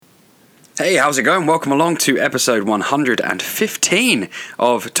Hey, how's it going? Welcome along to episode 115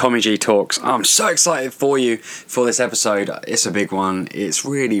 of Tommy G Talks. I'm so excited for you for this episode. It's a big one. It's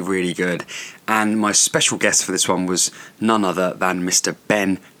really, really good. And my special guest for this one was none other than Mr.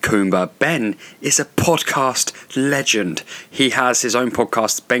 Ben Coomber. Ben is a podcast legend. He has his own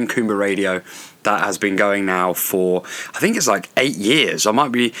podcast, Ben Coomber Radio, that has been going now for, I think it's like 8 years. I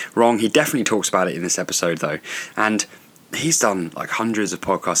might be wrong. He definitely talks about it in this episode though. And he's done like hundreds of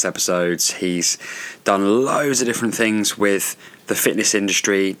podcast episodes. He's done loads of different things with the fitness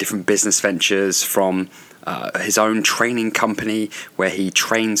industry, different business ventures, from his own training company where he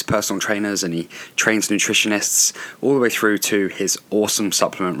trains personal trainers and he trains nutritionists, all the way through to his awesome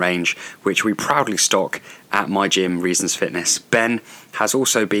supplement range, which we proudly stock at my gym, Reasons Fitness. Ben has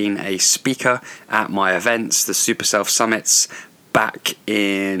also been a speaker at my events, the Super Self Summits, back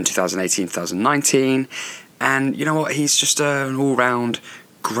in 2018, 2019. And you know what? He's just an all-round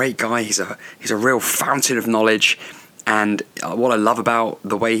great guy. He's a real fountain of knowledge. And what I love about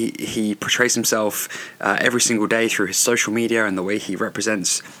the way he portrays himself every single day through his social media and the way he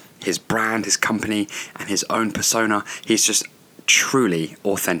represents his brand, his company, and his own persona, he's just truly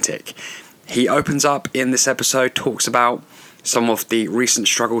authentic. He opens up in this episode, talks about some of the recent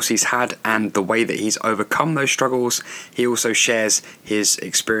struggles he's had and the way that he's overcome those struggles. He also shares his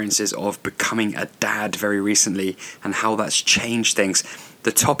experiences of becoming a dad very recently and how that's changed things.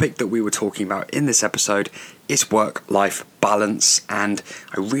 The topic that we were talking about in this episode is work-life balance, and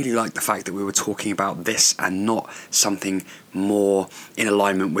I really like the fact that we were talking about this and not something more in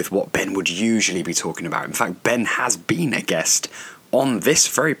alignment with what Ben would usually be talking about. In fact, Ben has been a guest on this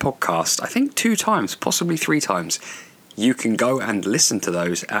very podcast, I think 2 times, possibly 3 times. You can go and listen to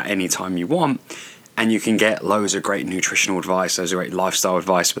those at any time you want, and you can get loads of great nutritional advice, loads of great lifestyle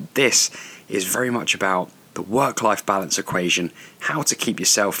advice. But this is very much about the work-life balance equation, how to keep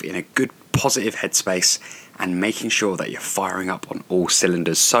yourself in a good, positive headspace, and making sure that you're firing up on all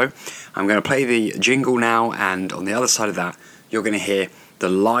cylinders. So I'm going to play the jingle now, and on the other side of that, you're going to hear the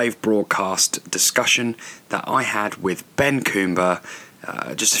live broadcast discussion that I had with Ben Coomber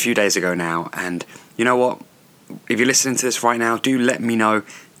just a few days ago now. And you know what? If you're listening to this right now, do let me know.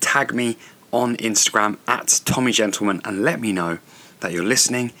 Tag me on Instagram at Tommy Gentleman and let me know that you're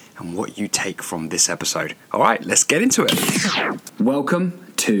listening and what you take from this episode. All right, let's get into it.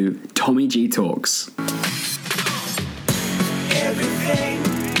 Welcome to Tommy G Talks. Everything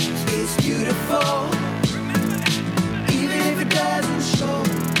is beautiful, even if it doesn't show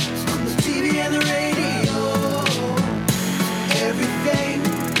on the TV and the radio. Everything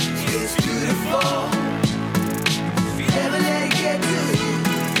is beautiful. Never let it get to you.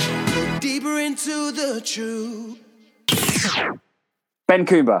 Look deeper into the truth. Ben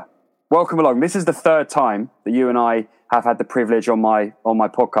Coomber, welcome along. This is the 3rd time that you and I have had the privilege on my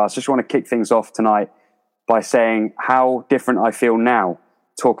podcast. Just want to kick things off tonight by saying how different I feel now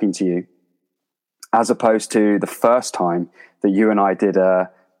talking to you as opposed to the first time that you and I did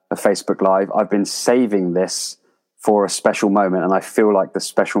a Facebook Live. I've been saving this for a special moment, and I feel like the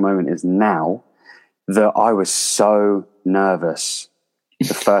special moment is now. That I was so nervous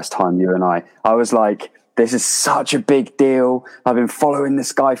the first time you and I was like, this is such a big deal. I've been following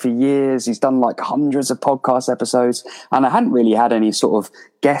this guy for years. He's done like hundreds of podcast episodes, and I hadn't really had any sort of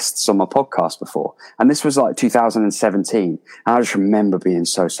guests on my podcast before. And this was like 2017. And I just remember being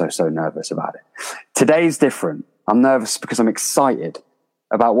so nervous about it. Today's different. I'm nervous because I'm excited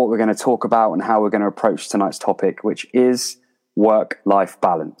about what we're going to talk about and how we're going to approach tonight's topic, which is work-life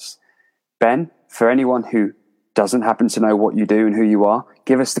balance. Ben, for anyone who doesn't happen to know what you do and who you are,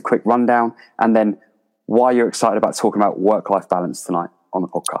 give us the quick rundown and then why you're excited about talking about work-life balance tonight on the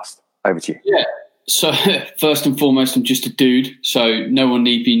podcast. Over to you. Yeah. So first and foremost, I'm just a dude, so no one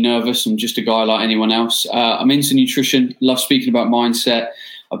need be nervous. I'm just a guy like anyone else. I'm into nutrition, love speaking about mindset.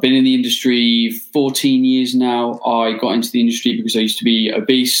 I've been in the industry 14 years now. I got into the industry because I used to be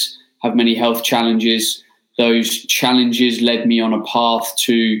obese, have many health challenges. Those challenges led me on a path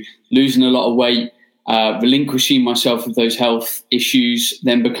to losing a lot of weight, relinquishing myself of those health issues,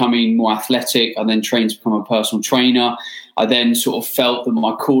 then becoming more athletic. I then trained to become a personal trainer. I then sort of felt that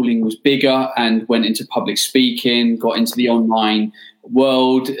my calling was bigger and went into public speaking, got into the online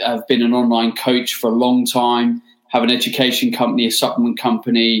world. I've been an online coach for a long time, have an education company, a supplement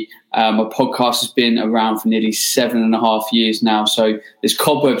company. My podcast has been around for nearly 7.5 years now. So there's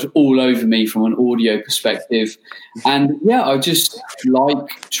cobwebs all over me from an audio perspective. And yeah, I just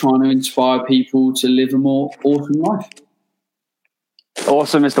like trying to inspire people to live a more awesome life.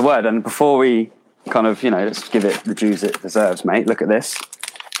 Awesome is the word. And before we kind of, let's give it the dues it deserves, mate. Look at this.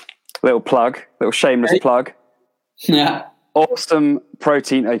 Little plug, little shameless plug. Yeah. Awesome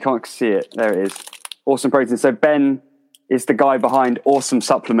Protein. Oh, you can't see it. There it is. Awesome Protein. So Ben is the guy behind Awesome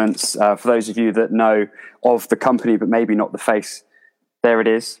Supplements. For those of you that know of the company, but maybe not the face, there it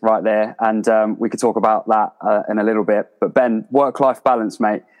is right there. And we could talk about that in a little bit. But Ben, work-life balance,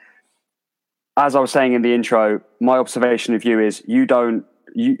 mate. As I was saying in the intro, my observation of you is you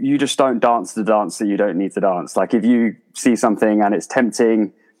just don't dance the dance that you don't need to dance. Like if you see something and it's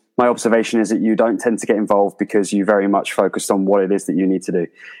tempting, my observation is that you don't tend to get involved because you very much focused on what it is that you need to do.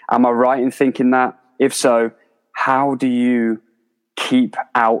 Am I right in thinking that? If so, how do you keep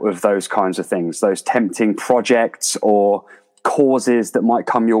out of those kinds of things, those tempting projects or causes that might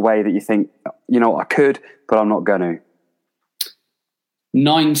come your way that you think, you know, I could, but I'm not going to?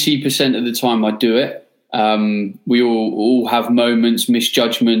 90% of the time I do it. We all have moments,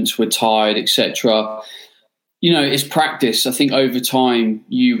 misjudgments, we're tired, etc. You know, it's practice. I think over time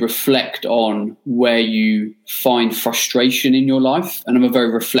you reflect on where you find frustration in your life. And I'm a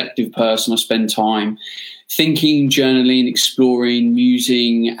very reflective person. I spend time thinking, journaling, exploring,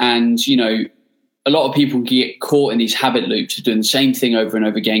 musing. And, you know, a lot of people get caught in these habit loops of doing the same thing over and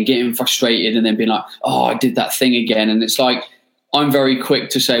over again, getting frustrated and then being like, oh, I did that thing again. And it's like, I'm very quick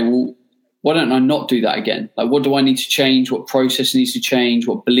to say, well, why don't I not do that again? Like, what do I need to change? What process needs to change?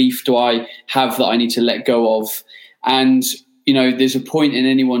 What belief do I have that I need to let go of? And, you know, there's a point in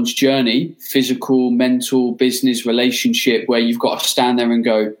anyone's journey, physical, mental, business, relationship, where you've got to stand there and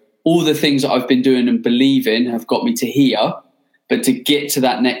go, all the things that I've been doing and believing have got me to here. But to get to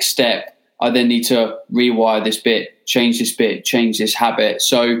that next step, I then need to rewire this bit, change this habit.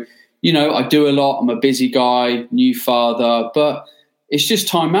 So, you know, I do a lot. I'm a busy guy, new father, but it's just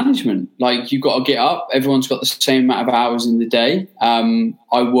time management. Like, you've got to get up. Everyone's got the same amount of hours in the day.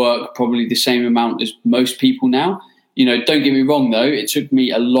 I work probably the same amount as most people now. You know, don't get me wrong, though. It took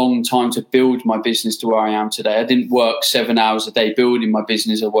me a long time to build my business to where I am today. I didn't work 7 hours a day building my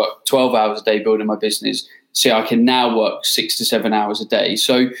business. I worked 12 hours a day building my business. So I can now work 6 to 7 hours a day.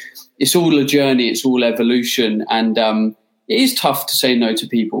 So it's all a journey. It's all evolution. And it is tough to say no to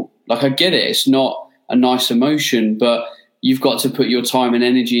people. Like, I get it. It's not a nice emotion, but you've got to put your time and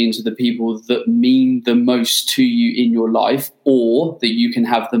energy into the people that mean the most to you in your life, or that you can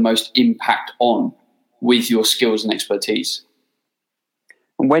have the most impact on with your skills and expertise.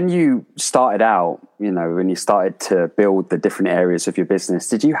 When you started out, you know, when you started to build the different areas of your business,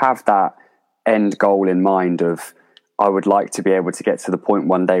 did you have that end goal in mind of, I would like to be able to get to the point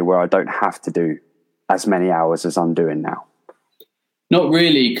one day where I don't have to do as many hours as I'm doing now? Not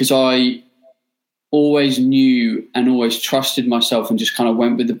really, because I always knew and always trusted myself and just kind of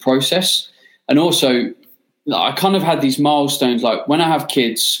went with the process. And also, I kind of had these milestones, like when I have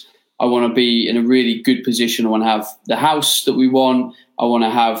kids, I want to be in a really good position. I want to have the house that we want. I want to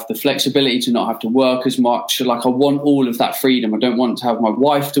have the flexibility to not have to work as much. Like, I want all of that freedom. I don't want to have my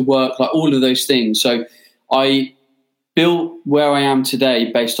wife to work, like all of those things. So I built where I am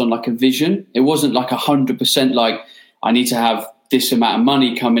today based on like a vision. It wasn't like 100% like I need to have this amount of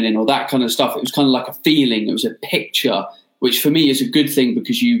money coming in or that kind of stuff. It was kind of like a feeling. It was a picture, which for me is a good thing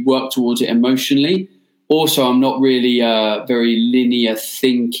because you work towards it emotionally. Also, I'm not really a very linear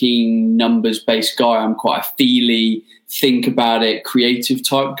thinking, numbers-based guy. I'm quite a feely, think about it, creative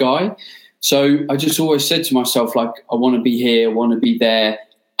type guy. So I just always said to myself, like, I want to be here, I want to be there.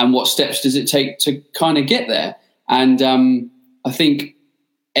 And what steps does it take to kind of get there? And I think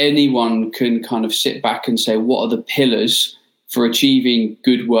anyone can kind of sit back and say, what are the pillars for achieving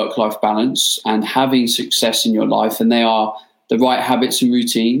good work-life balance and having success in your life? And they are the right habits and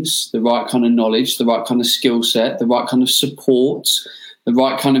routines, the right kind of knowledge, the right kind of skill set, the right kind of support, the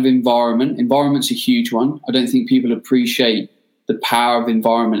right kind of environment. Environment's a huge one. I don't think people appreciate the power of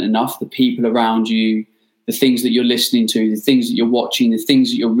environment enough, the people around you, the things that you're listening to, the things that you're watching, the things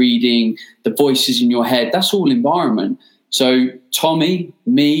that you're reading, the voices in your head. That's all environment. So Tommy,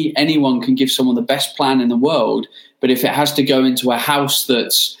 me, anyone can give someone the best plan in the world, but if it has to go into a house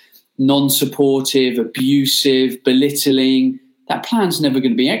that's non-supportive, abusive, belittling, that plan's never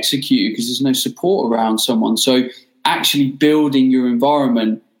going to be executed because there's no support around someone. So actually building your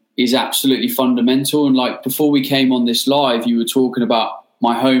environment is absolutely fundamental. And like before we came on this live, you were talking about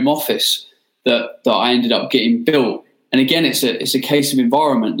my home office that I ended up getting built. And again, it's a case of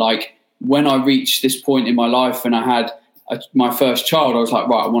environment. Like when I reached this point in my life and I had my first child, I was like,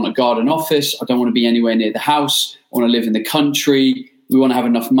 right, I want a garden office. I don't want to be anywhere near the house. I want to live in the country. We want to have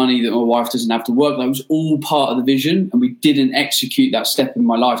enough money that my wife doesn't have to work. That was all part of the vision. And we didn't execute that step in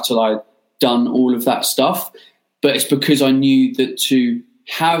my life till I'd done all of that stuff. But it's because I knew that to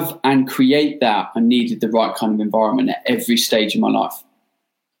have and create that, I needed the right kind of environment at every stage of my life.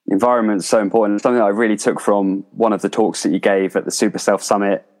 Environment's so important. Something that I really took from one of the talks that you gave at the Super Self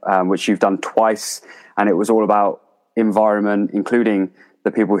Summit, which you've done twice, and it was all about environment, including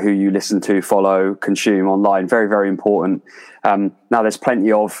the people who you listen to, follow, consume online. Very, very important. Now, there's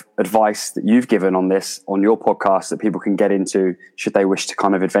plenty of advice that you've given on this on your podcast that people can get into should they wish to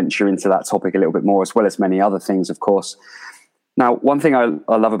kind of adventure into that topic a little bit more, as well as many other things, of course. Now, one thing I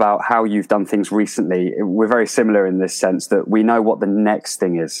love about how you've done things recently, we're very similar in this sense that we know what the next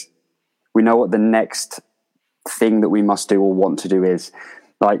thing is. We know what the next thing that we must do or want to do is.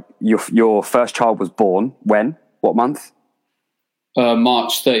 Like your first child was born when? What month?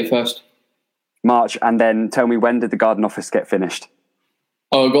 March 31st. March. And then tell me, when did the garden office get finished?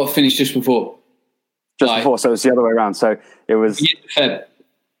 Oh, it got finished just before. Just before, so it was the other way around. So it was...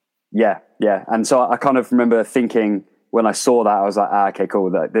 Yeah. And so I kind of remember thinking, when I saw that, I was like, okay,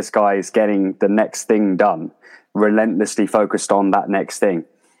 cool. That this guy is getting the next thing done, relentlessly focused on that next thing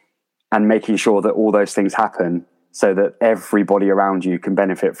and making sure that all those things happen so that everybody around you can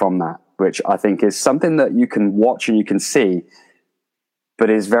benefit from that, which I think is something that you can watch and you can see, but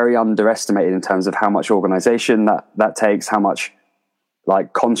is very underestimated in terms of how much organization that takes, how much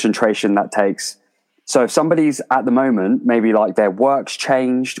like concentration that takes. So if somebody's at the moment, maybe like their work's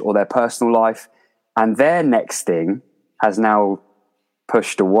changed or their personal life, and their next thing has now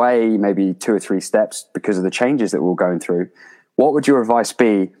pushed away maybe 2 or 3 steps because of the changes that we're going through, what would your advice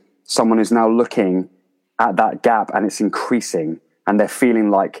be? Someone who's now looking at that gap and it's increasing and they're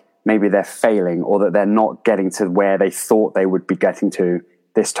feeling like maybe they're failing or that they're not getting to where they thought they would be getting to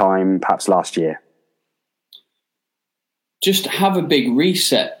this time, perhaps last year? Just have a big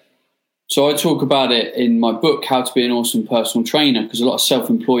reset. So I talk about it in my book, How to Be an Awesome Personal Trainer, because a lot of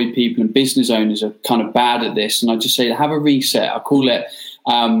self-employed people and business owners are kind of bad at this. And I just say, have a reset. I call it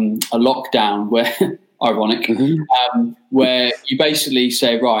a lockdown, where ironic, where you basically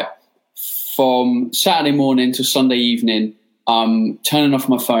say, right, from Saturday morning to Sunday evening, I'm turning off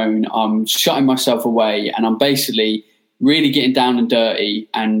my phone, I'm shutting myself away, and I'm basically really getting down and dirty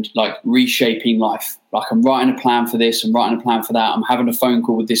and like reshaping life. Like I'm writing a plan for this, I'm writing a plan for that, I'm having a phone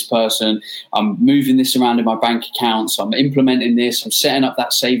call with this person, I'm moving this around in my bank accounts, I'm implementing this, I'm setting up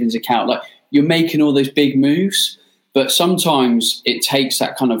that savings account. Like you're making all those big moves, but sometimes it takes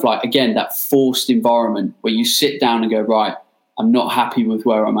that kind of like, again, that forced environment where you sit down and go, right, I'm not happy with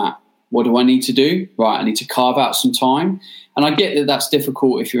where I'm at. What do I need to do? Right, I need to carve out some time. And I get that that's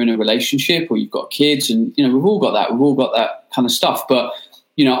difficult if you're in a relationship or you've got kids, and you know we've all got that kind of stuff. But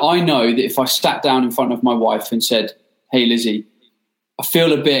you know, I know that if I sat down in front of my wife and said, "Hey, Lizzie, I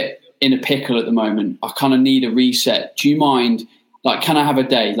feel a bit in a pickle at the moment. I kind of need a reset. Do you mind? Like, can I have a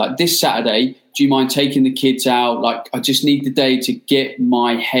day like this Saturday? Do you mind taking the kids out? Like, I just need the day to get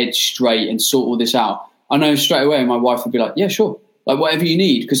my head straight and sort all this out." I know straight away my wife would be like, "Yeah, sure. Like whatever you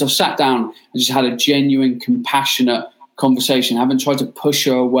need," because I've sat down and just had a genuine, compassionate conversation. I haven't tried to push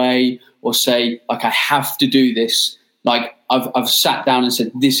her away or say like I have to do this. Like I've sat down and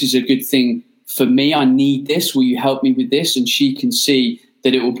said, this is a good thing for me. I need this. Will you help me with this? And she can see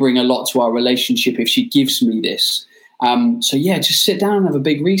that it will bring a lot to our relationship if she gives me this. So yeah, just sit down and have a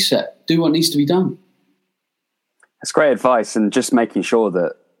big reset. Do what needs to be done. That's great advice, and just making sure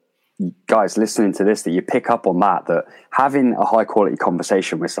that guys listening to this, that you pick up on that having a high quality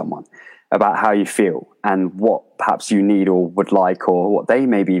conversation with someone about how you feel and what perhaps you need or would like or what they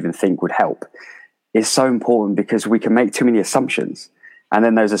maybe even think would help is so important, because we can make too many assumptions, and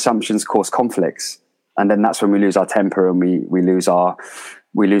then those assumptions cause conflicts, and then that's when we lose our temper and we lose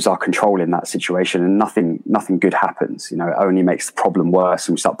our control in that situation, and nothing good happens. You know, it only makes the problem worse,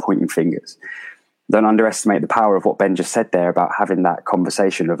 and we start pointing fingers. Don't underestimate the power of what Ben just said there about having that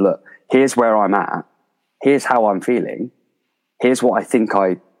conversation of, look, here's where I'm at, here's how I'm feeling, here's what I think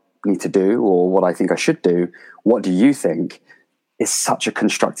I need to do or what I think I should do. What do you think? Is such a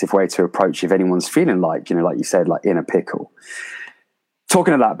constructive way to approach if anyone's feeling like, you know, like you said, like in a pickle.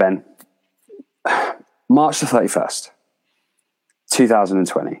 Talking of that, Ben, March the 31st,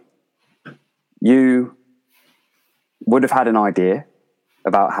 2020, you would have had an idea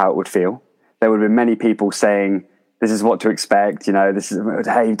about how it would feel. There would have been many people saying, this is what to expect, you know, this is,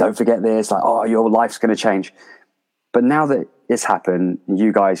 hey, don't forget this, like, oh, your life's going to change. But now that it's happened,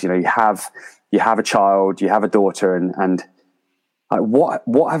 you guys, you know, you have a child, you have a daughter, and like,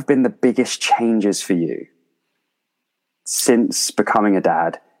 what have been the biggest changes for you since becoming a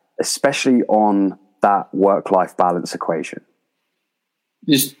dad, especially on that work-life balance equation?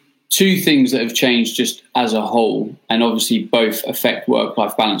 There's 2 things that have changed just as a whole, and obviously both affect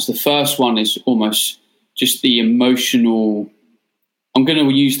work-life balance. The first one is almost just the emotional I'm going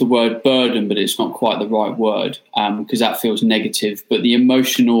to use the word burden, but it's not quite the right word because that feels negative. But the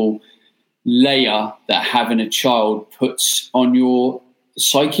emotional layer that having a child puts on your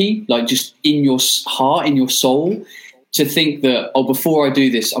psyche, like just in your heart, in your soul, to think that, oh, before I do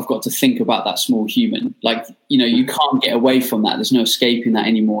this, I've got to think about that small human. Like, you know, you can't get away from that. There's no escaping that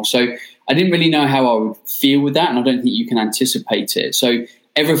anymore. So I didn't really know how I would feel with that. And I don't think you can anticipate it. So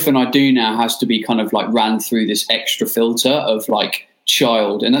everything I do now has to be kind of like ran through this extra filter of like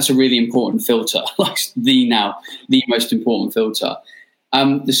child. And that's a really important filter, like the most important filter.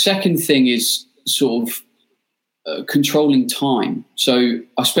 The second thing is sort of controlling time. So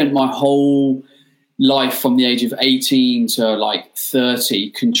I spent my whole life from the age of 18 to like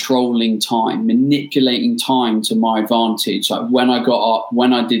 30 controlling time, manipulating time to my advantage. Like when I got up,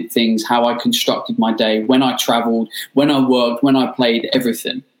 when I did things, how I constructed my day, when I traveled, when I worked, when I played,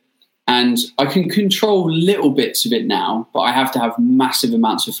 everything. And I can control little bits of it now, but I have to have massive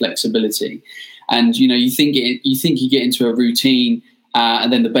amounts of flexibility. And, you know, you think you get into a routine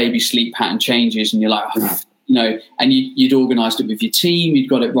and then the baby sleep pattern changes and you're like, oh, you know, and you'd organised it with your team, you'd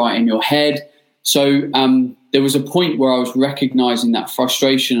got it right in your head. So there was a point where I was recognizing that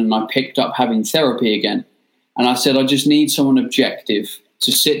frustration and I picked up having therapy again. And I said, I just need someone objective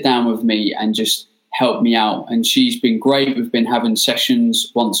to sit down with me and just help me out. And she's been great. We've been having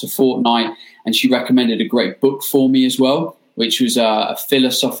sessions once a fortnight. And she recommended a great book for me as well, which was a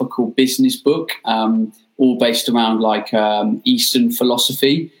philosophical business book, all based around like Eastern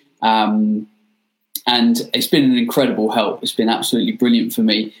philosophy. And it's been an incredible help. It's been absolutely brilliant for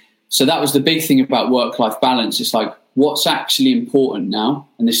me. So that was the big thing about work-life balance. It's like, what's actually important now?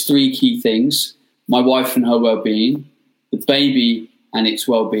 And there's three key things: my wife and her well-being, the baby and its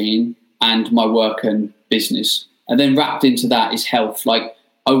well-being, and my work and business. And then wrapped into that is health. Like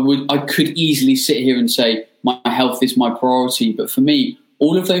I could easily sit here and say my health is my priority. But for me,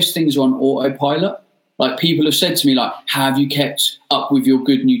 all of those things are on autopilot. Like people have said to me, like, how have you kept up with your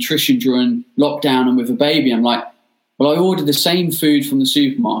good nutrition during lockdown and with a baby? I'm like, well, I order the same food from the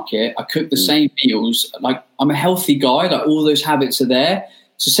supermarket. I cook the same meals. Like I'm a healthy guy. Like all those habits are there.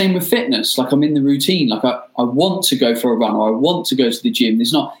 It's the same with fitness. Like I'm in the routine. Like I want to go for a run or I want to go to the gym.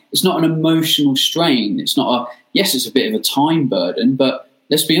 It's not an emotional strain. It's not it's a bit of a time burden, but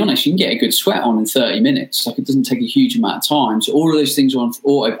let's be honest, you can get a good sweat on in 30 minutes. Like it doesn't take a huge amount of time. So all of those things are on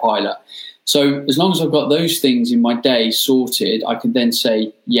autopilot. So as long as I've got those things in my day sorted, I can then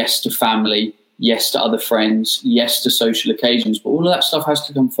say yes to family, yes to other friends, yes to social occasions, but all of that stuff has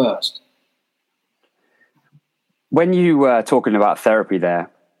to come first. When you were talking about therapy there,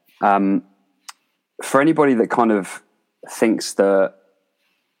 for anybody that kind of thinks that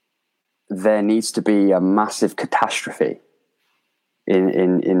there needs to be a massive catastrophe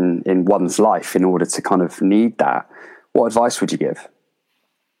in one's life in order to kind of need that, what advice would you give?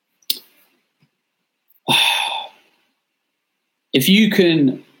 If you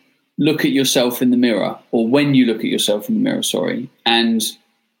can look at yourself in the mirror, or when you look at yourself in the mirror, and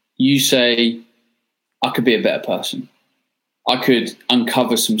you say, I could be a better person. I could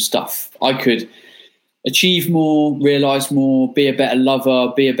uncover some stuff. I could achieve more, realize more, be a better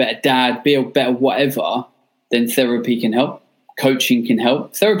lover, be a better dad, be a better whatever, then therapy can help. Coaching can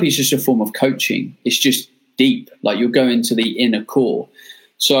help. Therapy is just a form of coaching. It's just deep, like you're going to the inner core.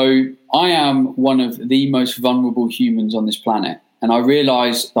 So I am one of the most vulnerable humans on this planet. And I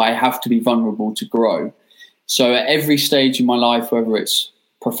realize that I have to be vulnerable to grow. So at every stage in my life, whether it's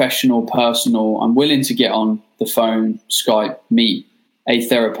professional, personal, I'm willing to get on the phone, Skype, meet a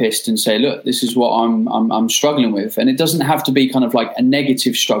therapist and say, look, this is what I'm struggling with. And it doesn't have to be kind of like a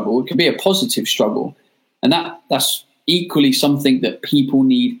negative struggle. It could be a positive struggle. And that's equally something that people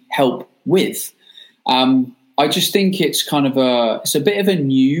need help with. I just think it's kind of it's a bit of a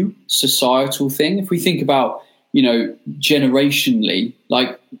new societal thing. If we think about, you know, generationally,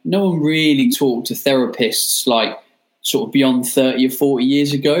 like no one really talked to therapists like sort of beyond 30 or 40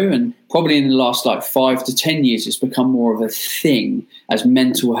 years ago. And probably in the last like 5 to 10 years, it's become more of a thing as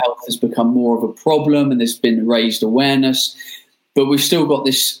mental health has become more of a problem and there's been raised awareness. But we've still got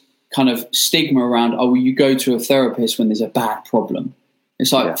this kind of stigma around, oh, well, you go to a therapist when there's a bad problem.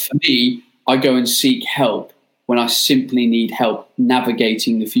 It's like, for me, I go and seek help when I simply need help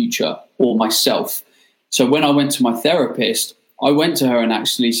navigating the future or myself. So when I went to my therapist, I went to her and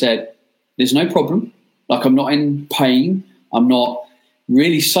actually said, there's no problem. Like I'm not in pain. I'm not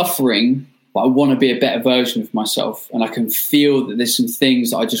really suffering, but I want to be a better version of myself. And I can feel that there's some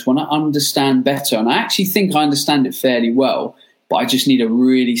things that I just want to understand better. And I actually think I understand it fairly well, but I just need a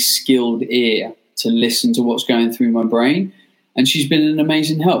really skilled ear to listen to what's going through my brain. And she's been an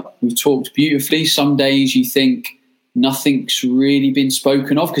amazing help. We've talked beautifully. Some days you think, nothing's really been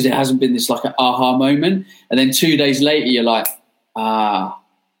spoken of because it hasn't been this like an aha moment. And then 2 days later, you're like,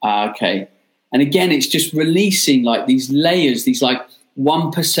 okay. And again, it's just releasing like these layers, these like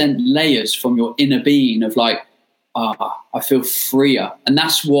 1% layers from your inner being of like, I feel freer. And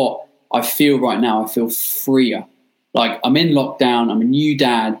that's what I feel right now. I feel freer. Like I'm in lockdown, I'm a new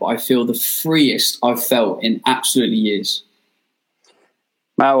dad, but I feel the freest I've felt in absolutely years.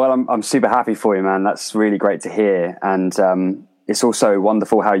 Well, I'm super happy for you, man. That's really great to hear. And it's also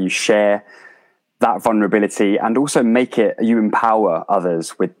wonderful how you share that vulnerability and also you empower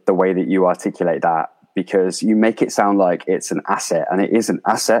others with the way that you articulate that, because you make it sound like it's an asset, and it is an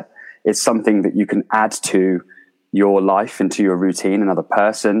asset. It's something that you can add to your life and to your routine, another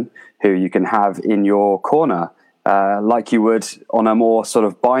person who you can have in your corner, like you would on a more sort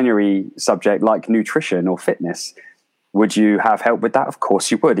of binary subject like nutrition or fitness. Would you have help with that? Of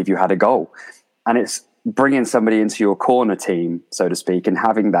course you would, if you had a goal. And it's bringing somebody into your corner team, so to speak, and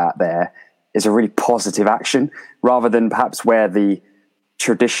having that there is a really positive action, rather than perhaps where the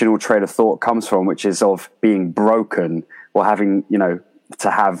traditional train of thought comes from, which is of being broken or having,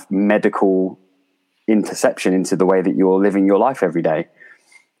 to have medical interception into the way that you're living your life every day.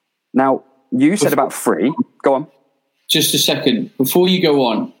 Now, you said about free. Go on. Just a second. Before you go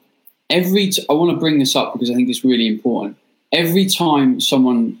on, I want to bring this up because I think it's really important. Every time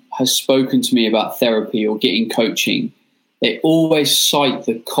someone has spoken to me about therapy or getting coaching, they always cite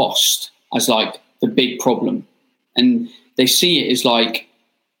the cost as like the big problem. And they see it as like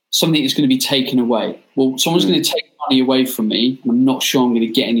something that's going to be taken away. Well, someone's going to take money away from me, and I'm not sure I'm going to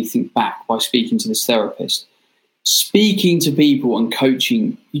get anything back by speaking to this therapist. Speaking to people and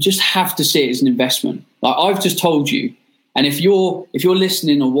coaching, you just have to see it as an investment. Like I've just told you. And if you're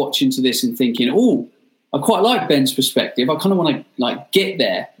listening or watching to this and thinking, oh, I quite like Ben's perspective, I kind of want to like get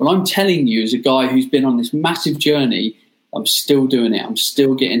there. Well, I'm telling you, as a guy who's been on this massive journey, I'm still doing it. I'm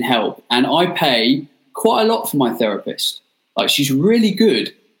still getting help. And I pay quite a lot for my therapist. Like she's really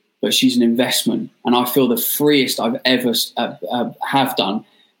good, but she's an investment. And I feel the freest I've ever have done.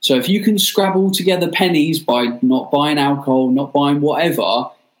 So if you can scrabble together pennies by not buying alcohol, not buying whatever,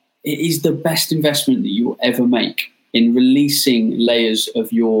 it is the best investment that you will ever make in releasing layers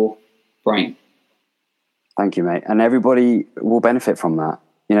of your brain. Thank you, mate. And everybody will benefit from that.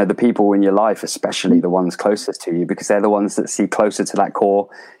 The people in your life, especially the ones closest to you, because they're the ones that see closer to that core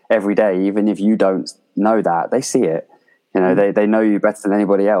every day. Even if you don't know that, they see it. They know you better than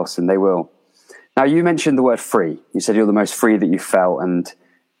anybody else, and they will. Now, you mentioned the word free. You said you're the most free that you felt. And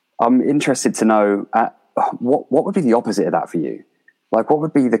I'm interested to know what would be the opposite of that for you? Like, what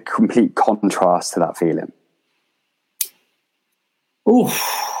would be the complete contrast to that feeling?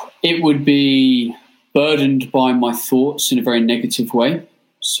 It would be burdened by my thoughts in a very negative way.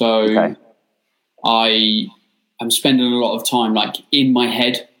 So okay. I am spending a lot of time like in my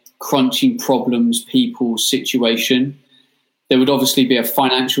head, crunching problems, people, situation. There would obviously be a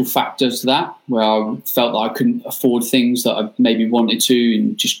financial factor to that, where I felt that I couldn't afford things that I maybe wanted to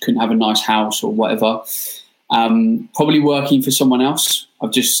and just couldn't have a nice house or whatever. Probably working for someone else.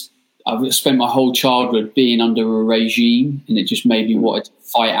 I've spent my whole childhood being under a regime, and it just made me want to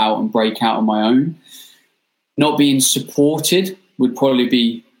fight out and break out on my own. Not being supported would probably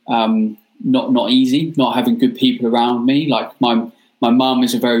be not easy. Not having good people around me. Like my mum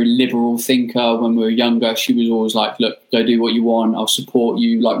is a very liberal thinker. When we were younger, she was always like, "Look, go do what you want. I'll support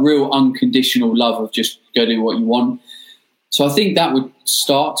you." Like real unconditional love of just go do what you want. So I think that would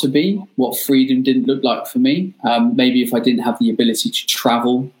start to be what freedom didn't look like for me. Maybe if I didn't have the ability to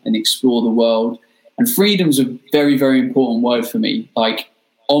travel and explore the world. And freedom's a very, very important word for me. Like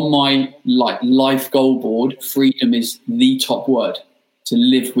on my life goal board, freedom is the top word. To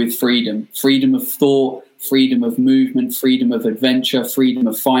live with freedom. Freedom of thought, freedom of movement, freedom of adventure, freedom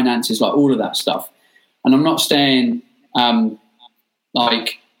of finances, like all of that stuff. And I'm not saying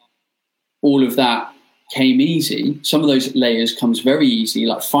like all of that came easy. Some of those layers comes very easy.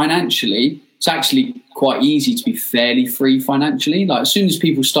 Like financially, it's actually quite easy to be fairly free financially. Like as soon as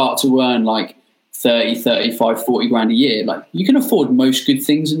people start to earn like 30, 35, 40 grand a year, like you can afford most good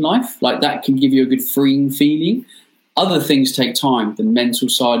things in life. Like that can give you a good freeing feeling. Other things take time, the mental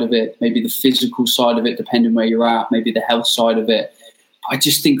side of it, maybe the physical side of it, depending where you're at, maybe the health side of it. I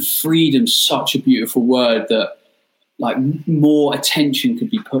just think freedom's such a beautiful word that like more attention could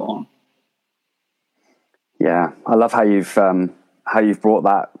be put on. Yeah, I love how you've brought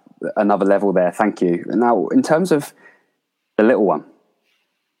that another level there. Thank you. Now, in terms of the little one,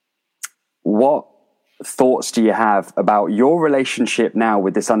 what thoughts do you have about your relationship now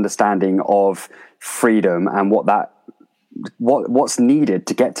with this understanding of freedom and what's needed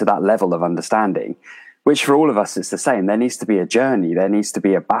to get to that level of understanding? which for all of us, it's the same. There needs to be a journey. There needs to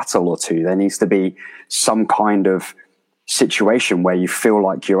be a battle or two. There needs to be some kind of situation where you feel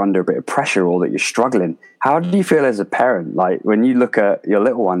like you're under a bit of pressure or that you're struggling. How do you feel as a parent? Like when you look at your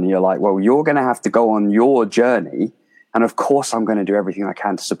little one, you're like, well, you're going to have to go on your journey. And of course, I'm going to do everything I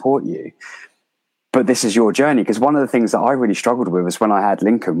can to support you. But this is your journey. Because one of the things that I really struggled with was when I had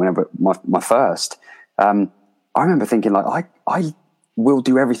Lincoln, whenever my first, I remember thinking like, I will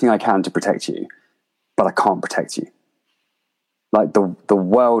do everything I can to protect you, but I can't protect you. Like the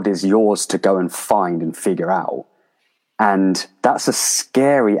world is yours to go and find and figure out. And that's a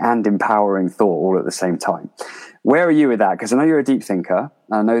scary and empowering thought all at the same time. Where are you with that? Because I know you're a deep thinker.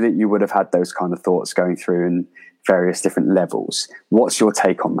 And I know that you would have had those kind of thoughts going through in various different levels. What's your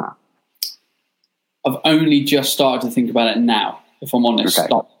take on that? I've only just started to think about it now, if I'm honest.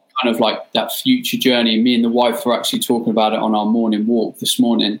 Okay. Like, kind of like that future journey. Me and the wife were actually talking about it on our morning walk this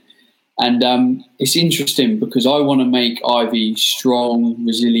morning. And it's interesting because I want to make Ivy strong,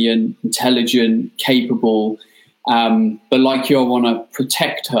 resilient, intelligent, capable. But like you, I want to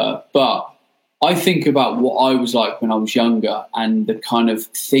protect her. But I think about what I was like when I was younger and the kind of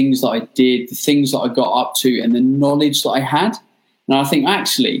things that I did, the things that I got up to and the knowledge that I had. And I think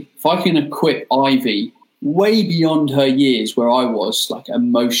actually, if I can equip Ivy way beyond her years where I was, like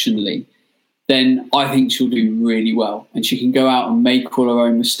emotionally, then I think she'll do really well. And she can go out and make all her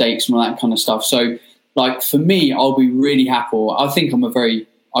own mistakes and all that kind of stuff. So like for me, I'll be really happy. I think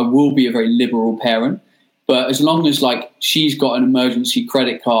I will be a very liberal parent. But as long as like she's got an emergency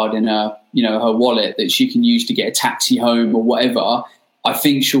credit card in her, her wallet that she can use to get a taxi home or whatever, I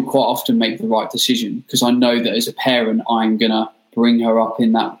think she'll quite often make the right decision because I know that as a parent, I'm gonna bring her up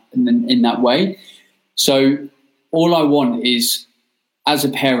in that way. So all I want is, as a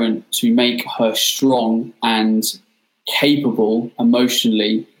parent, to make her strong and capable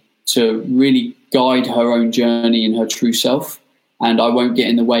emotionally to really guide her own journey in her true self. And I won't get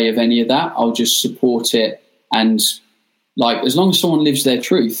in the way of any of that. I'll just support it. And like, as long as someone lives their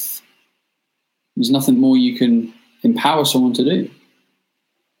truth, there's nothing more you can empower someone to do.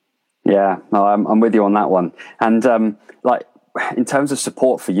 Yeah, no, I'm with you on that one. And like in terms of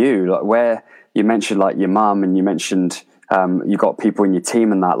support for you, like where you mentioned like your mum and you mentioned you got people in your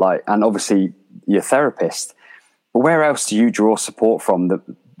team and that, like, and obviously your therapist. But where else do you draw support from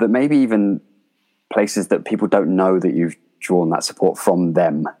that maybe even places that people don't know that you've drawn that support from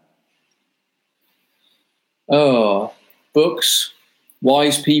them? Oh, books,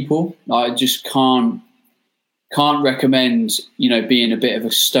 wise people. I just can't recommend, being a bit of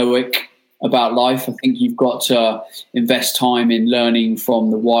a stoic about life. I think you've got to invest time in learning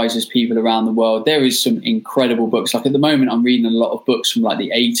from the wisest people around the world. There is some incredible books. Like at the moment, I'm reading a lot of books from like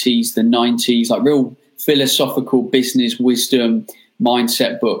the 80s, the 90s, like real philosophical business wisdom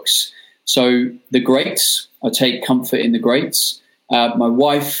mindset books. So the greats, I take comfort in the greats. My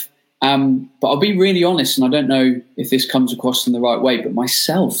wife, but I'll be really honest, and I don't know if this comes across in the right way, but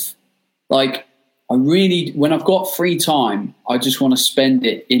myself, like when I've got free time, I just want to spend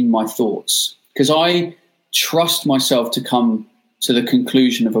it in my thoughts because I trust myself to come to the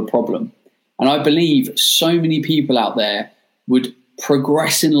conclusion of a problem. And I believe so many people out there would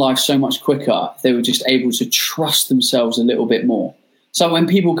progress in life so much quicker if they were just able to trust themselves a little bit more. So when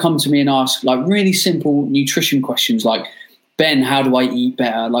people come to me and ask like really simple nutrition questions like, Ben, how do I eat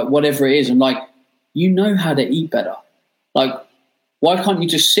better? Like whatever it is, I'm like, you know how to eat better. Like, why can't you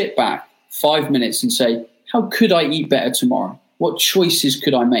just sit back 5 minutes and say, how could I eat better tomorrow? What choices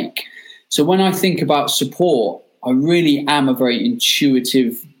could I make? So when I think about support, I really am a very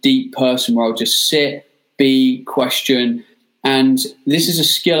intuitive, deep person where I'll just sit, be, question. And this is a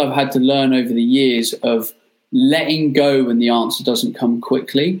skill I've had to learn over the years of letting go when the answer doesn't come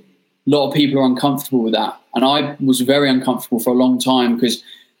quickly. A lot of people are uncomfortable with that. And I was very uncomfortable for a long time because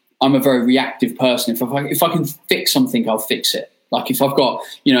I'm a very reactive person. If I can fix something, I'll fix it. Like if I've got,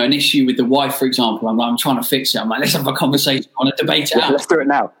 an issue with the wife, for example, I'm trying to fix it. I'm like, let's have a conversation. I want to debate it out. Let's do it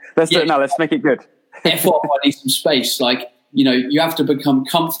now. Let's do it now. Let's make it good. I need some space. Like, you have to become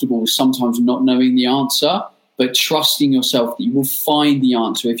comfortable with sometimes not knowing the answer, but trusting yourself that you will find the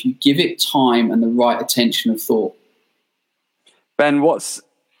answer if you give it time and the right attention of thought. Ben, what's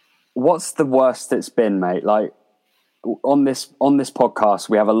the worst it's been, mate? Like on this podcast,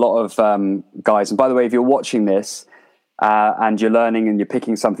 we have a lot of guys. And by the way, if you're watching this and you're learning and you're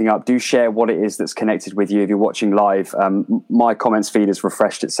picking something up, do share what it is that's connected with you. If you're watching live, my comments feed has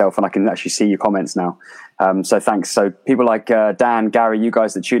refreshed itself and I can actually see your comments now. So thanks. So people like Dan, Gary, you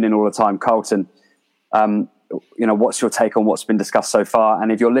guys that tune in all the time, Carlton, what's your take on what's been discussed so far?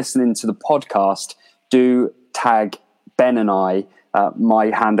 And if you're listening to the podcast, do tag Ben and I My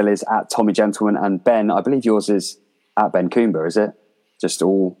handle is at Tommy Gentleman, and Ben, I believe yours is at Ben Coomber, is it? Just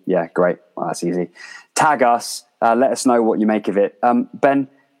all, yeah, great. Well, that's easy. Tag us. Let us know what you make of it. Ben,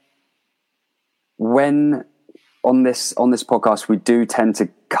 when on this podcast, we do tend to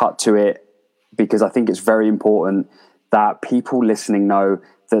cut to it because I think it's very important that people listening know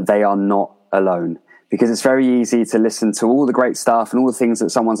that they are not alone. Because it's very easy to listen to all the great stuff and all the things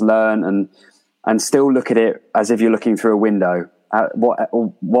that someone's learned and still look at it as if you're looking through a window at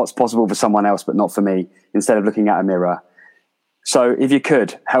what's possible for someone else, but not for me, instead of looking at a mirror. So if you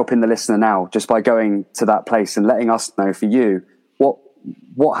could help in the listener now, just by going to that place and letting us know for you,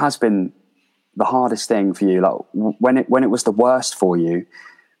 what has been the hardest thing for you, like when it was the worst for you,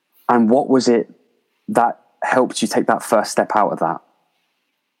 and what was it that helped you take that first step out of that?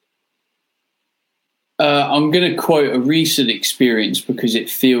 I'm going to quote a recent experience because it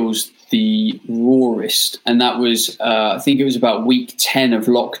feels the rawest. And that was, I think it was about week 10 of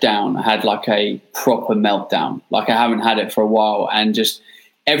lockdown. I had like a proper meltdown. Like I haven't had it for a while. And just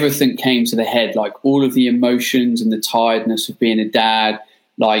everything came to the head, like all of the emotions and the tiredness of being a dad,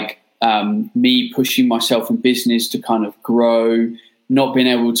 like me pushing myself in business to kind of grow, not being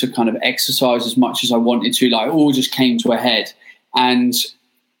able to kind of exercise as much as I wanted to, like all just came to a head. And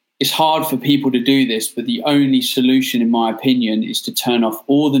it's hard for people to do this, but the only solution, in my opinion, is to turn off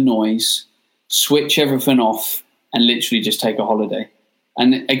all the noise, switch everything off, and literally just take a holiday.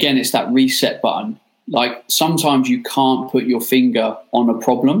 And again, it's that reset button. Like sometimes you can't put your finger on a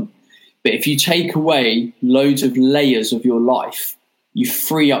problem, but if you take away loads of layers of your life, you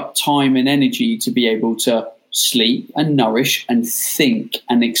free up time and energy to be able to sleep and nourish and think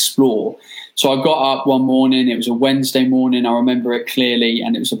and explore. So I got up one morning, it was a Wednesday morning, I remember it clearly,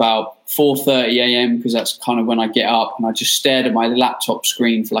 and it was about 4:30 a.m. because that's kind of when I get up, and I just stared at my laptop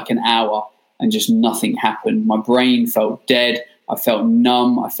screen for like an hour and just nothing happened. My brain felt dead, I felt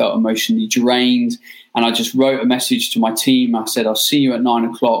numb, I felt emotionally drained, and I just wrote a message to my team. I said, I'll see you at 9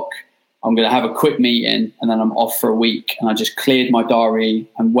 o'clock. I'm going to have a quick meeting and then I'm off for a week. And I just cleared my diary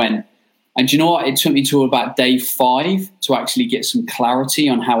and went. And you know what? It took me to about day 5 to actually get some clarity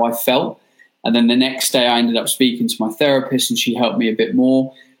on how I felt. And then the next day I ended up speaking to my therapist and she helped me a bit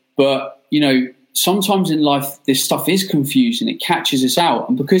more. But, you know, sometimes in life, this stuff is confusing. It catches us out.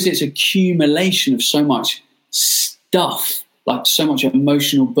 And because it's accumulation of so much stuff, like so much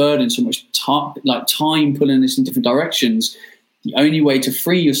emotional burden, so much time pulling us in different directions, the only way to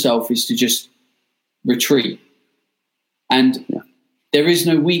free yourself is to just retreat. And there is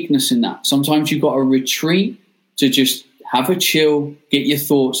no weakness in that. Sometimes you've got to retreat to just have a chill, get your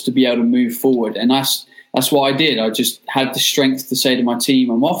thoughts to be able to move forward. And that's what I did. I just had the strength to say to my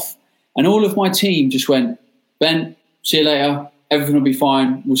team, I'm off. And all of my team just went, Ben, see you later. Everything will be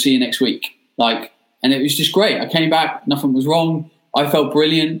fine. We'll see you next week. And it was just great. I came back, nothing was wrong. I felt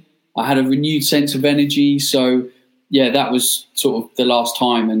brilliant. I had a renewed sense of energy. So yeah, that was sort of the last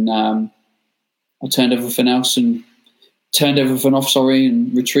time. And I turned everything off and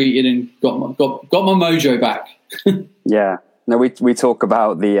retreated and got my mojo back. Yeah. No, we talk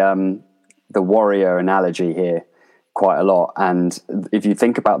about the warrior analogy here quite a lot. And if you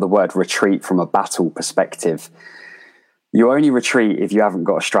think about the word retreat from a battle perspective, you only retreat if you haven't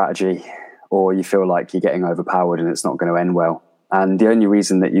got a strategy or you feel like you're getting overpowered and it's not going to end well. And the only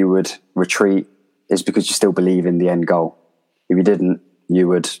reason that you would retreat is because you still believe in the end goal. If you didn't, you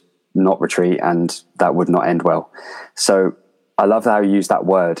would not retreat and that would not end well. So I love how you use that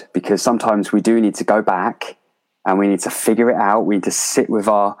word, because sometimes we do need to go back and we need to figure it out. We need to sit with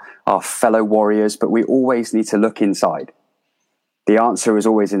our fellow warriors, but we always need to look inside. The answer is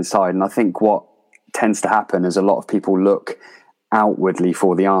always inside. And I think what tends to happen is a lot of people look outwardly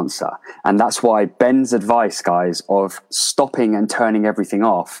for the answer. And that's why Ben's advice, guys, of stopping and turning everything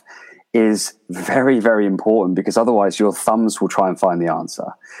off is very, very important, because otherwise your thumbs will try and find the answer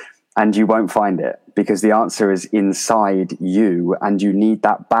and you won't find it, because the answer is inside you and you need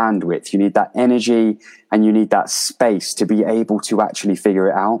that bandwidth, you need that energy and you need that space to be able to actually figure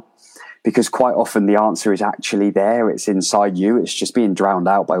it out. Because quite often the answer is actually there, it's inside you, it's just being drowned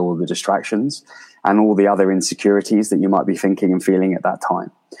out by all the distractions and all the other insecurities that you might be thinking and feeling at that time.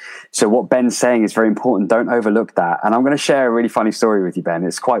 So what Ben's saying is very important. Don't overlook that. And I'm going to share a really funny story with you, Ben.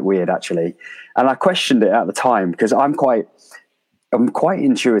 It's quite weird, actually. And I questioned it at the time because I'm quite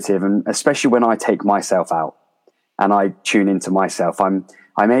intuitive, and especially when I take myself out and I tune into myself, I'm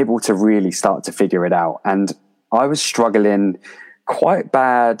able to really start to figure it out. And I was struggling quite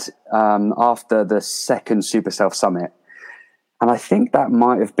bad after the second Super Self Summit. And I think that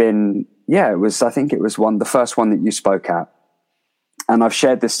might have been, the first one that you spoke at. And I've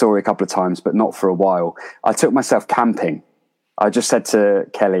shared this story a couple of times, but not for a while. I took myself camping I just said to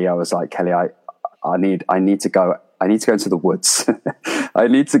Kelly, I was like, Kelly, I need to go into the woods. I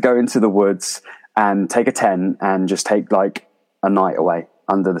need to go into the woods and take a tent and just take like a night away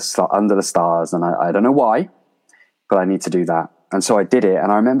under the stars. And I don't know why, but I need to do that. And so I did it.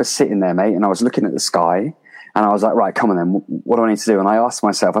 And I remember sitting there, mate, and I was looking at the sky and I was like, right, come on then. What do I need to do? And I asked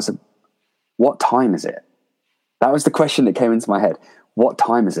myself, I said, what time is it? That was the question that came into my head. What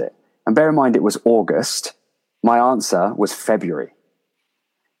time is it? And bear in mind, it was August. My answer was February.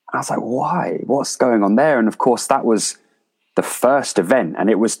 And I was like, why? What's going on there? And of course, that was the first event. And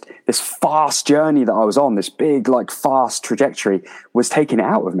it was this fast journey that I was on, this big, like fast trajectory was taking it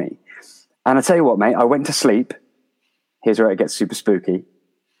out of me. And I tell you what, mate, I went to sleep. Here's where it gets super spooky.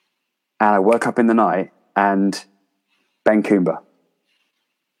 And I woke up in the night and Ben Coomber.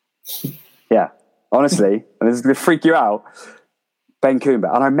 Yeah, honestly, and this is going to freak you out. Ben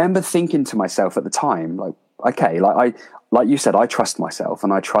Coomber. And I remember thinking to myself at the time, like, okay, like you said, I trust myself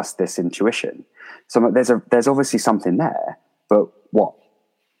and I trust this intuition. So there's obviously something there, but what?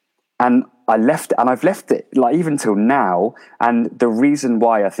 And I've left it like even till now. And the reason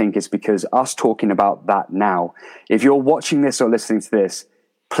why I think is because us talking about that now, if you're watching this or listening to this,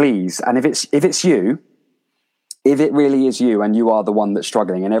 please. And if it's you, if it really is you and you are the one that's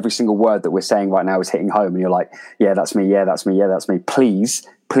struggling and every single word that we're saying right now is hitting home and you're like, yeah, that's me. Yeah, that's me. Yeah, that's me. Please,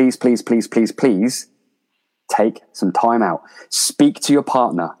 please, please, please, please, please take some time out. Speak to your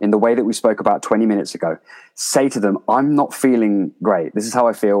partner in the way that we spoke about 20 minutes ago. Say to them, I'm not feeling great. This is how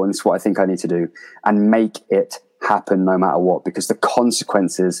I feel. And this is what I think I need to do, and make it happen no matter what, because the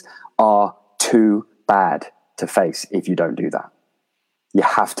consequences are too bad to face if you don't do that. You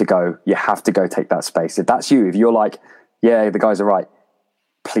have to go take that space. If that's you, if you're like, yeah, the guys are right,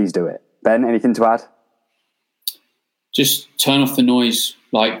 please do it. Ben, anything to add? Just turn off the noise,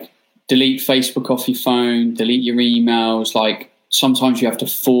 like delete Facebook off your phone, delete your emails. Like sometimes you have to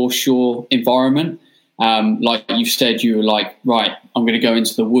force your environment. Like you said, you were like, right, I'm going to go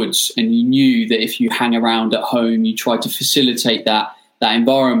into the woods. And you knew that if you hang around at home, you try to facilitate that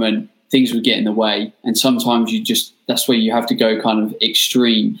environment, things would get in the way. And sometimes that's where you have to go kind of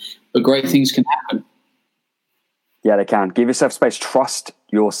extreme. But great things can happen. Yeah, they can. Give yourself space. Trust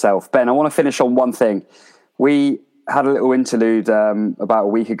yourself. Ben, I want to finish on one thing. We had a little interlude about a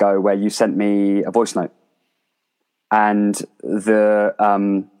week ago where you sent me a voice note. And the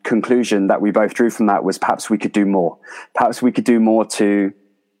conclusion that we both drew from that was perhaps we could do more. Perhaps we could do more to,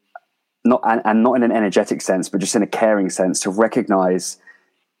 not in an energetic sense, but just in a caring sense, to recognize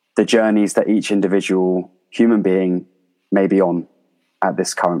the journeys that each individual human being may be on at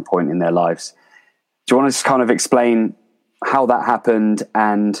this current point in their lives. Do you want to just kind of explain how that happened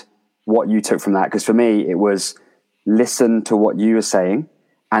and what you took from that? Because for me, it was listen to what you were saying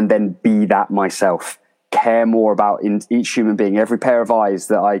and then be that myself. Care more about in each human being. Every pair of eyes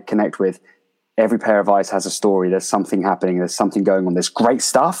that I connect with, every pair of eyes has a story. There's something happening. There's something going on. There's great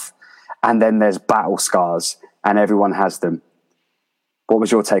stuff. And then there's battle scars, and everyone has them. What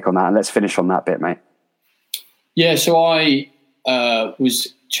was your take on that? And let's finish on that bit, mate. Yeah, so I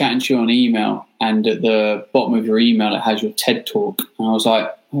was chatting to you on email, and at the bottom of your email, it has your TED Talk. And I was like,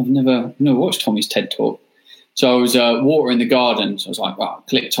 I've never watched Tommy's TED Talk. So I was watering the garden. So I was like, wow,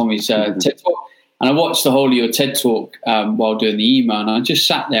 click Tommy's TED Talk. And I watched the whole of your TED Talk while doing the email. And I just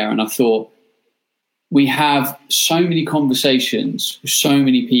sat there and I thought, we have so many conversations with so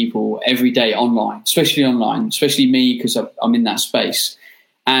many people every day online, especially me, because I'm in that space.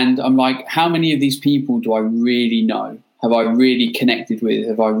 And I'm like, how many of these people do I really know? Have I really connected with?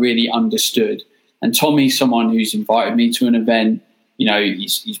 Have I really understood? And Tommy's someone who's invited me to an event. You know,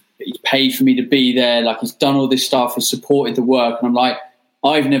 he's paid for me to be there. Like, he's done all this stuff, has supported the work. And I'm like,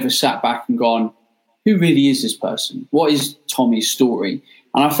 I've never sat back and gone, who really is this person? What is Tommy's story?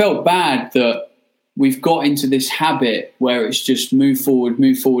 And I felt bad that we've got into this habit where it's just move forward.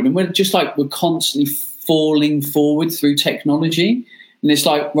 And we're constantly falling forward through technology. And it's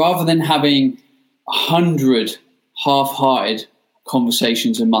like, rather than having 100 half-hearted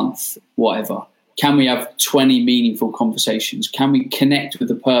conversations a month, whatever, can we have 20 meaningful conversations? Can we connect with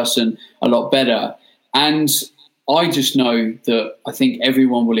the person a lot better? And I just know that I think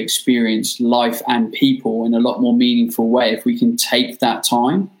everyone will experience life and people in a lot more meaningful way if we can take that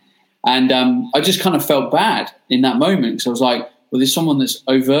time. And I just kind of felt bad in that moment, because I was like, well, there's someone that's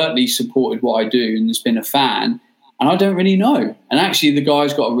overtly supported what I do and has been a fan, and I don't really know. And actually, the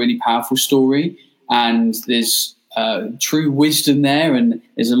guy's got a really powerful story, and there's true wisdom there, and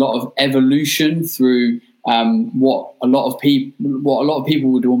there's a lot of evolution through what a lot of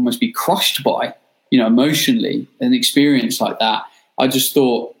people would almost be crushed by, emotionally, an experience like that. I just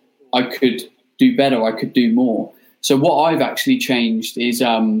thought I could do better, I could do more. So what I've actually changed is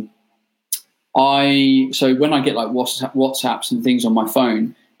so when I get like WhatsApps and things on my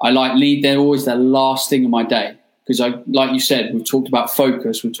phone, they're always the last thing of my day, because like you said, we've talked about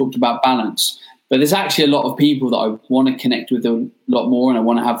focus, we've talked about balance, but there's actually a lot of people that I want to connect with a lot more, and I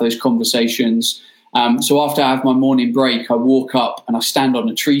want to have those conversations. So after I have my morning break, I walk up and I stand on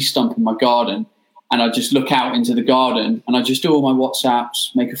a tree stump in my garden, and I just look out into the garden, and I just do all my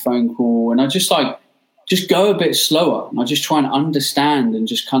WhatsApps, make a phone call, and I just go a bit slower, and I just try and understand and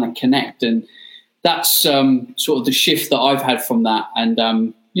just kind of connect. And that's sort of the shift that I've had from that.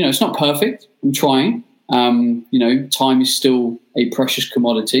 And it's not perfect. I'm trying. Time is still a precious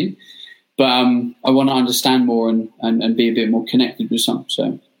commodity, but I want to understand more and be a bit more connected with some.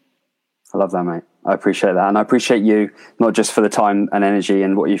 So I love that, mate. I appreciate that. And I appreciate you, not just for the time and energy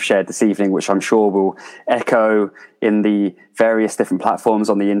and what you've shared this evening, which I'm sure will echo in the various different platforms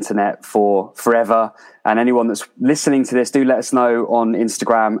on the internet for forever. And anyone that's listening to this, do let us know on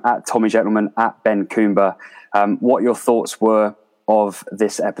Instagram at Tommy Gentleman, at Ben Coomber, what your thoughts were of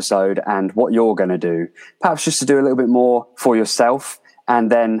this episode and what you're going to do. Perhaps just to do a little bit more for yourself, and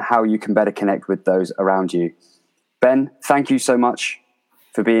then how you can better connect with those around you. Ben, thank you so much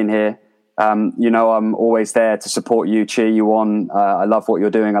for being here. I'm always there to support you, cheer you on. I love what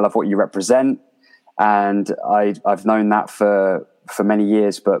you're doing. I love what you represent. And I've known that for many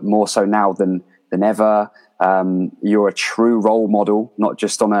years, but more so now than ever. You're a true role model, not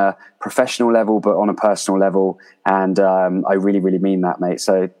just on a professional level, but on a personal level. And I really, really mean that, mate.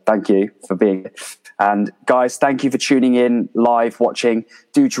 So thank you for being here. And guys, thank you for tuning in live, watching.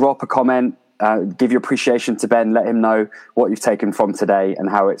 Do drop a comment. Give your appreciation to Ben. Let him know what you've taken from today and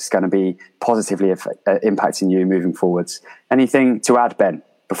how it's going to be positively impacting you moving forwards. Anything to add, Ben,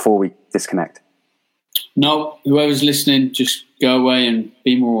 before we disconnect? No, whoever's listening, just go away and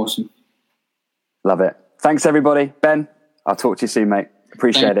be more awesome. Love it. Thanks, everybody. Ben, I'll talk to you soon, mate.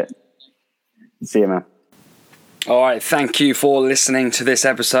 Appreciate it. See you, man. All right. Thank you for listening to this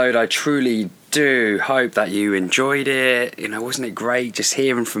episode. I truly do hope that you enjoyed it. Wasn't it great just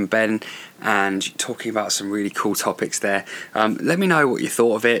hearing from Ben and talking about some really cool topics there? Let me know what you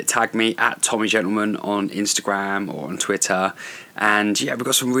thought of it. Tag me at Tommy Gentleman on Instagram or on Twitter. And yeah, we've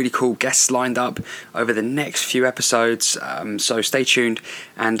got some really cool guests lined up over the next few episodes. So stay tuned.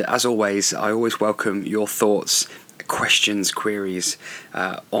 And as always, I always welcome your thoughts, questions, queries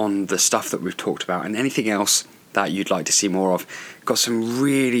on the stuff that we've talked about and anything else that you'd like to see more of. Got some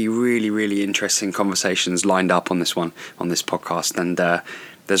really, really, really interesting conversations lined up on this podcast, and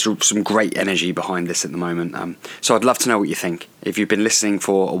there's some great energy behind this at the moment. So I'd love to know what you think. If you've been listening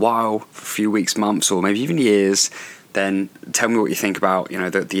for a while, for a few weeks, months, or maybe even years, then tell me what you think about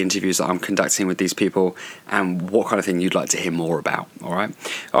the interviews that I'm conducting with these people and what kind of thing you'd like to hear more about. All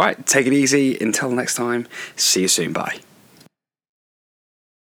right, take it easy. Until next time, see you soon. Bye.